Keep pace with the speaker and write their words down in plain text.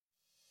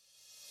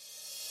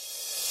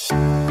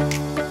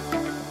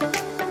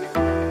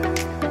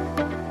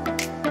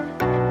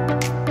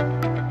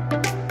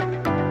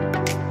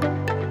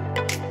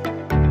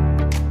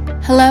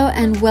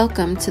and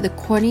welcome to the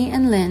Corny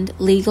and Lind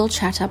Legal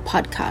Chatter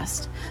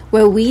podcast,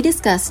 where we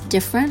discuss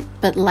different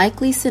but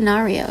likely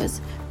scenarios,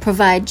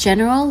 provide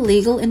general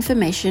legal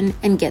information,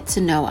 and get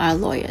to know our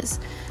lawyers.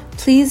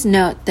 Please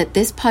note that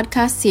this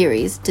podcast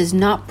series does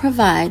not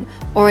provide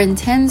or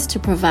intends to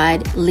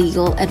provide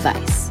legal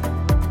advice.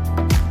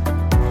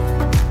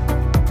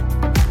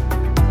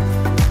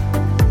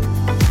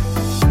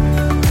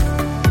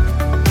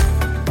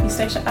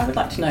 Stacia, I would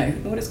like to know,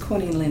 what is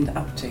Corny and Lind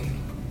up to?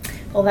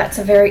 Well, that's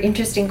a very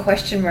interesting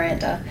question,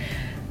 Miranda.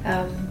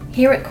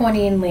 Here at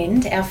Corny and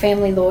Lind, our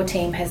family law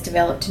team has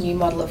developed a new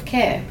model of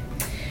care.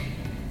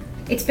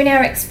 It's been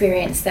our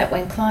experience that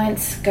when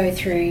clients go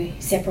through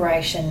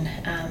separation,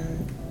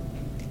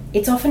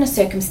 it's often a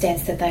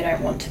circumstance that they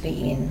don't want to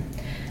be in.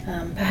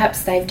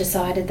 Perhaps they've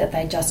decided that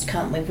they just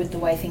can't live with the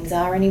way things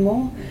are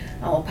anymore,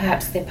 or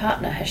perhaps their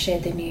partner has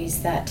shared the news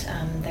that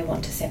they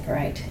want to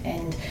separate,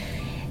 and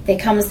there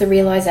comes the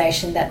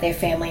realisation that their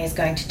family is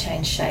going to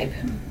change shape.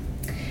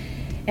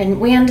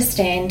 And we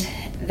understand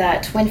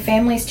that when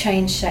families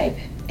change shape,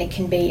 it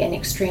can be an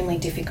extremely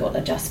difficult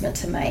adjustment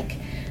to make.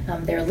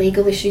 There are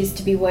legal issues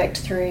to be worked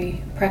through,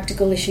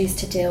 practical issues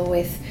to deal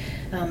with,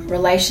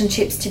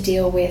 relationships to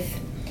deal with.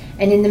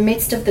 And in the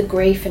midst of the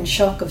grief and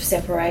shock of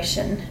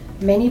separation,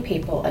 many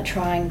people are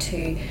trying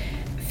to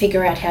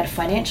figure out how to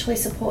financially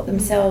support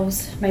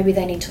themselves. Maybe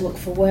they need to look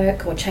for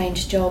work or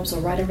change jobs or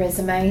write a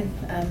resume.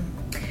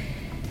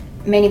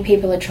 Many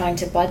people are trying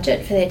to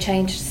budget for their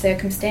changed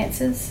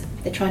circumstances.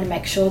 They're trying to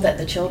make sure that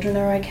the children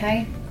are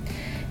okay.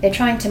 They're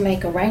trying to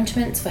make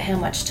arrangements for how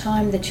much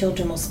time the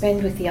children will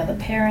spend with the other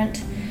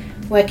parent,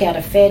 work out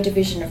a fair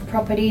division of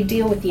property,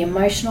 deal with the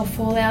emotional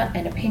fallout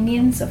and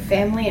opinions of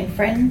family and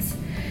friends.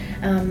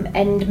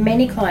 And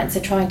many clients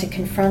are trying to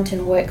confront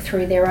and work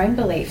through their own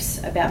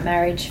beliefs about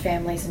marriage,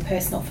 families, and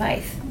personal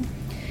faith.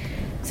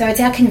 So it's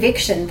our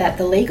conviction that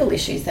the legal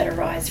issues that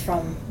arise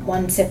from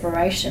one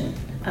separation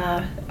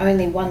are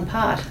only one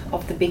part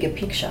of the bigger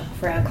picture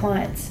for our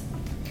clients.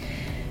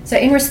 So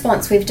in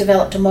response, we've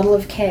developed a model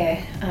of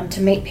care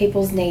to meet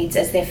people's needs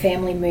as their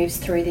family moves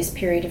through this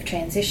period of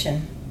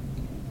transition.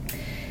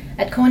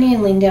 At Corny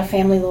and Lind, our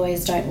family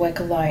lawyers don't work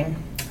alone.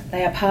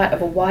 They are part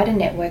of a wider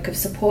network of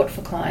support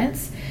for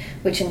clients,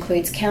 which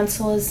includes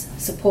counsellors,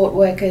 support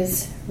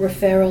workers,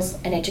 referrals,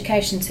 and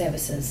education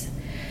services.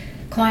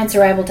 Clients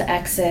are able to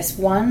access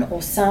one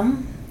or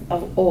some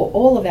or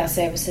all of our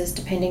services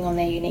depending on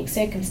their unique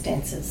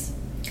circumstances.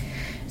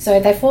 So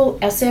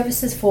our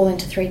services fall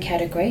into three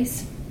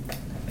categories: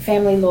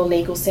 family law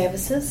legal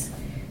services,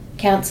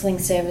 counselling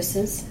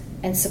services,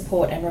 and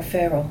support and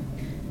referral.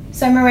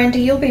 So Miranda,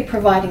 you'll be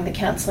providing the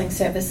counselling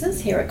services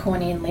here at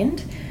Corny and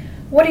Lind.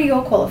 What are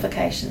your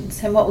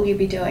qualifications and what will you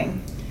be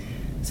doing?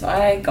 So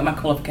I got my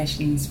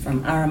qualifications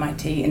from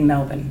RMIT in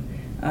Melbourne.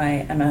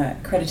 I am an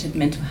accredited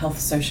mental health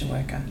social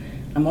worker.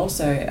 I'm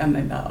also a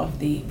member of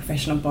the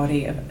professional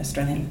body of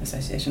Australian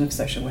Association of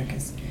Social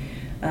Workers.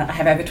 I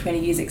have over 20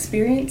 years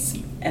experience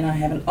and I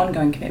have an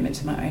ongoing commitment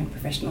to my own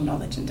professional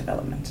knowledge and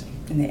development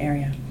in the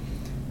area.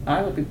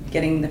 I will be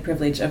getting the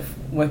privilege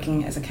of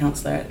working as a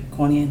counsellor at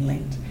Corny and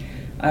Lind.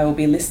 I will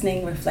be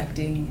listening,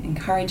 reflecting,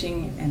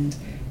 encouraging and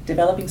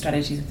developing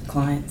strategies with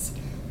clients.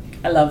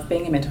 I love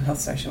being a mental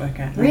health social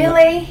worker.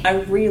 Really?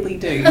 I really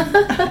do.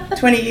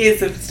 20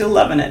 years of still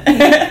loving it.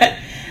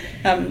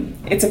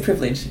 It's a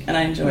privilege and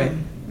I enjoy it.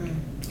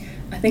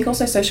 I think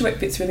also social work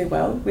fits really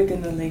well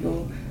within the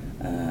legal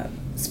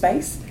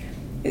space.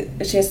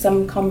 It shares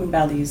some common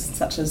values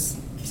such as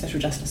social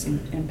justice and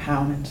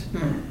empowerment.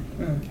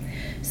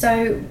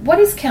 So what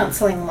is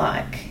counselling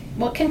like?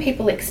 What can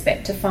people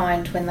expect to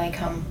find when they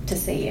come to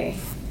see you?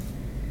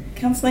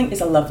 Counselling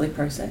is a lovely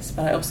process,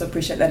 but I also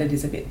appreciate that it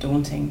is a bit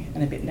daunting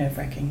and a bit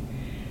nerve-wracking.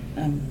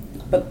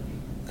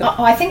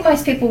 I think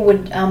most people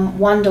would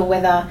wonder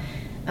whether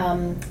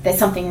there's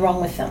something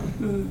wrong with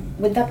them.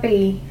 Would that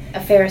be a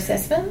fair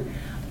assessment?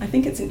 I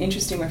think it's an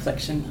interesting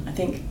reflection. I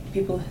think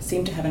people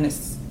seem to have an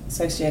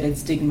associated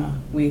stigma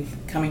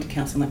with coming to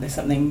counselling, like there's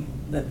something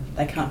that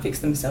they can't fix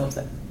themselves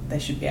that they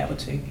should be able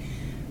to.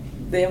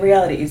 The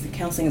reality is that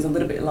counselling is a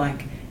little bit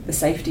like the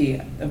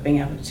safety of being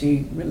able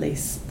to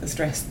release the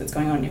stress that's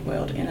going on in your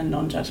world in a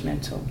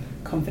non-judgmental,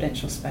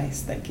 confidential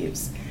space that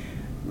gives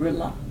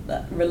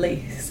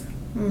release,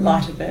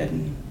 lighter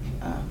burden,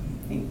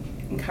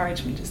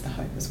 encouragement is the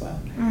hope as well.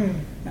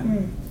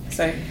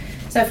 So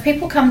if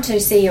people come to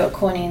see you at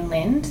Corny and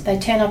Lind, they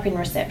turn up in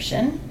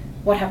reception,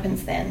 what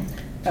happens then?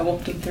 I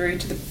walk them through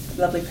to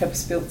the lovely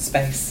purpose-built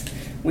space.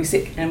 We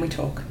sit and we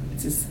talk.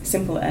 It's as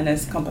simple and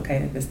as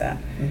complicated as that.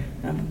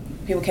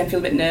 People can feel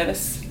a bit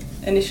nervous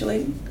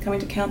initially coming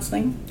to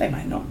counselling. They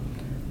might not.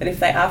 But if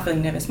they are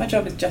feeling nervous, my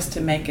job is just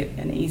to make it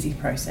an easy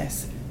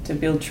process, to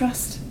build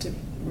trust, to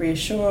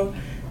reassure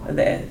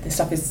that the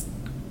stuff is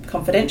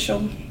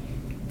confidential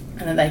and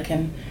that they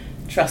can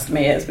trust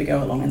me as we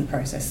go along in the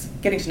process.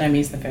 Getting to know me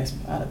is the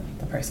first part of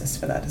the process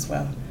for that as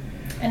well.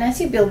 And as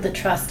you build the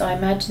trust, I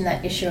imagine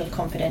that issue of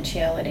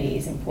confidentiality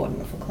is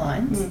important for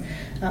clients.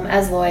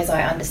 As lawyers,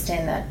 I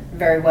understand that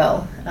very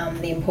well,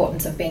 the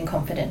importance of being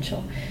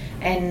confidential.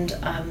 And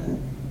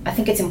I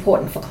think it's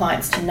important for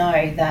clients to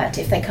know that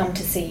if they come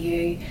to see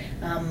you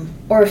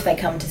or if they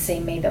come to see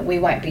me, that we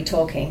won't be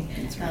talking.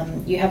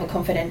 Right. You have a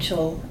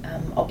confidential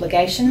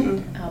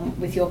obligation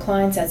with your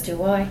clients, as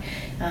do I.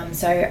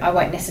 So I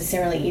won't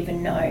necessarily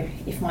even know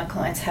if my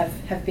clients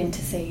have been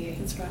to see you.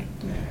 That's right.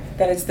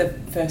 That is the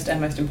first and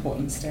most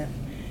important step.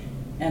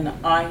 And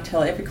I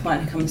tell every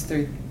client who comes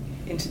through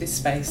into this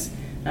space,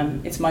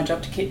 it's my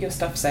job to keep your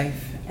stuff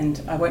safe,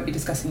 and I won't be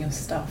discussing your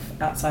stuff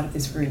outside of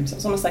this room. So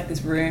it's almost like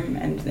this room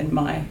and then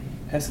my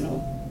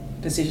personal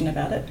decision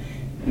about it.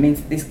 It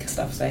means this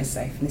stuff stays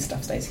safe and this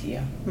stuff stays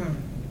here.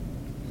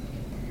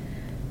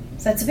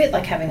 So it's a bit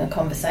like having a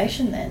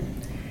conversation then.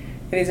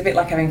 It is a bit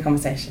like having a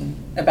conversation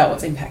about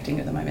what's impacting you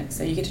at the moment.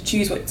 So you get to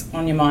choose what's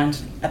on your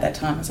mind at that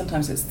time. And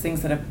sometimes it's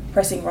things that are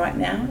pressing right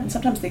now, and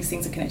sometimes these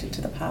things are connected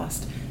to the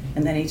past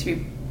and they need to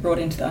be brought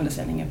into the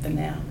understanding of the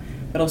now,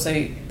 but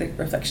also the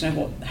reflection of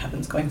what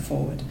happens going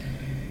forward.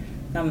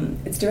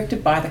 It's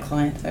directed by the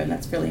client though, and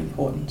that's really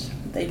important.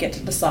 They get to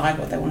decide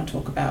what they want to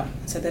talk about,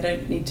 so they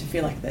don't need to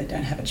feel like they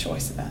don't have a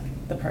choice about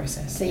the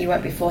process. So you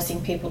won't be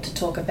forcing people to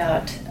talk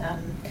about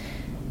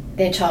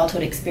their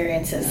childhood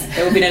experiences.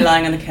 There will be no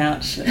lying on the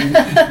couch and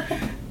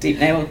deep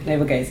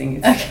navel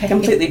gazing. It's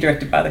completely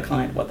directed by the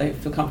client, what they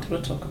feel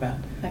comfortable to talk about.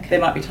 Okay. There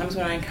might be times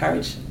when I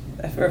encourage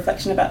a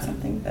reflection about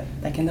something that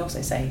they can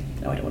also say,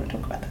 no, I don't want to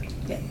talk about that.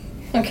 Yeah.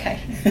 Okay.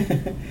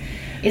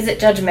 Is it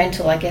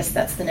judgmental? I guess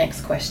that's the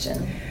next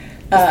question.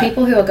 Because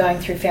people who are going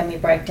through family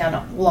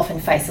breakdown will often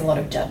face a lot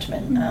of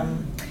judgment,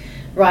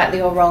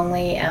 rightly or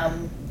wrongly,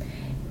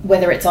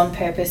 whether it's on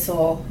purpose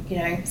or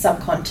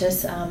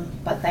subconscious.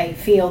 But they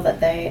feel that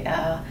they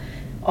are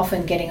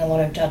often getting a lot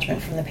of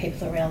judgment from the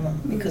people around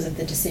them because of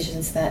the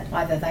decisions that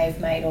either they've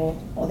made or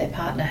their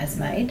partner has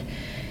made.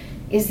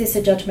 Is this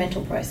a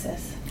judgmental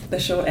process? The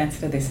short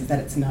answer to this is that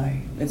it's no.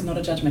 It's not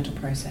a judgmental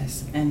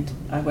process, and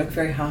I work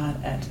very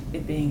hard at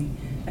it being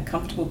a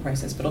comfortable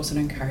process, but also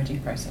an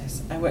encouraging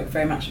process. I work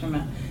very much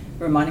from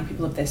reminding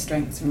people of their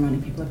strengths,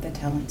 reminding people of their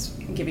talents,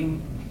 and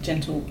giving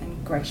gentle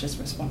and gracious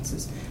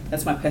responses.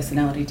 That's my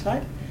personality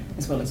type,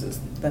 as well as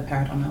the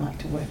paradigm I like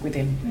to work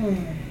within.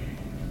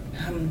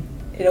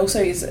 It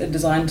also is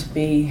designed to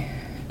be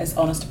as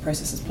honest a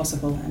process as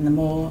possible, and the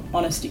more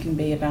honest you can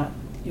be about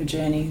your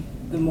journey,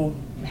 the more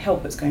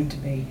help it's going to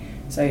be.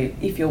 So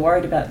if you're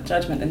worried about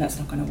judgment, then that's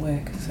not going to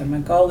work. So my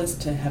goal is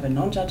to have a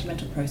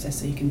non-judgmental process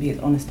so you can be as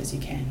honest as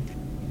you can.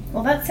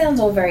 Well, that sounds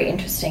all very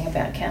interesting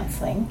about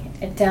counselling.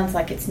 It sounds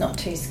like it's not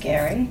too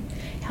scary.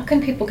 How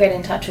can people get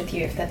in touch with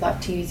you if they'd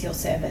like to use your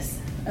service?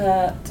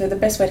 So the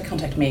best way to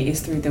contact me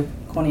is through the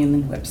Corny and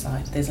Lind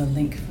website. There's a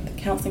link for the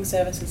counselling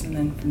services, and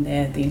then from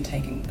there the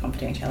intake and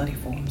confidentiality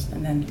forms,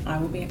 and then I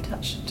will be in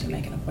touch to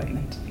make an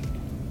appointment.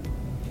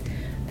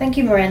 Thank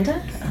you,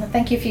 Miranda.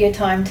 Thank you for your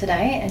time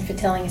today and for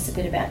telling us a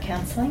bit about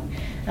counselling.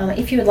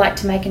 If you would like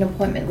to make an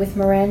appointment with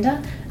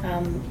Miranda,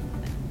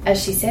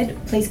 as she said,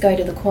 please go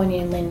to the Corny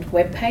and Lind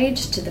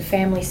webpage to the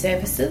family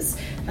services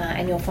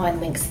and you'll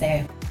find links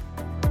there.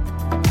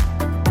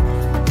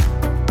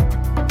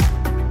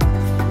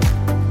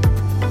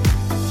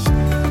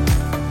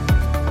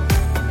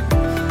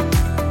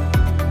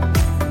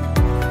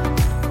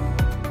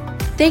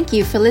 Thank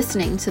you for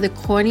listening to the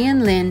Corny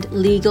and Lind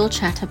Legal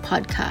Chatter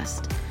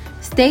podcast.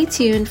 Stay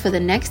tuned for the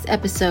next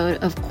episode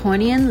of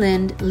Corny and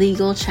Lind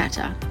Legal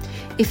Chatter.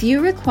 If you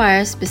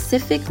require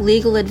specific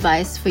legal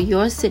advice for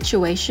your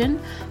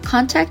situation,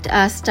 contact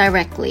us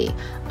directly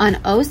on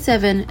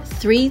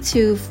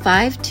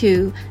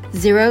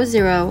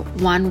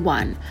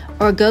 0732520011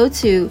 or go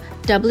to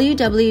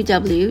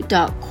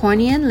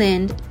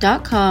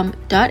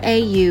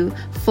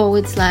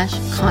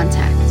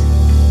www.cornyandlind.com.au/contact.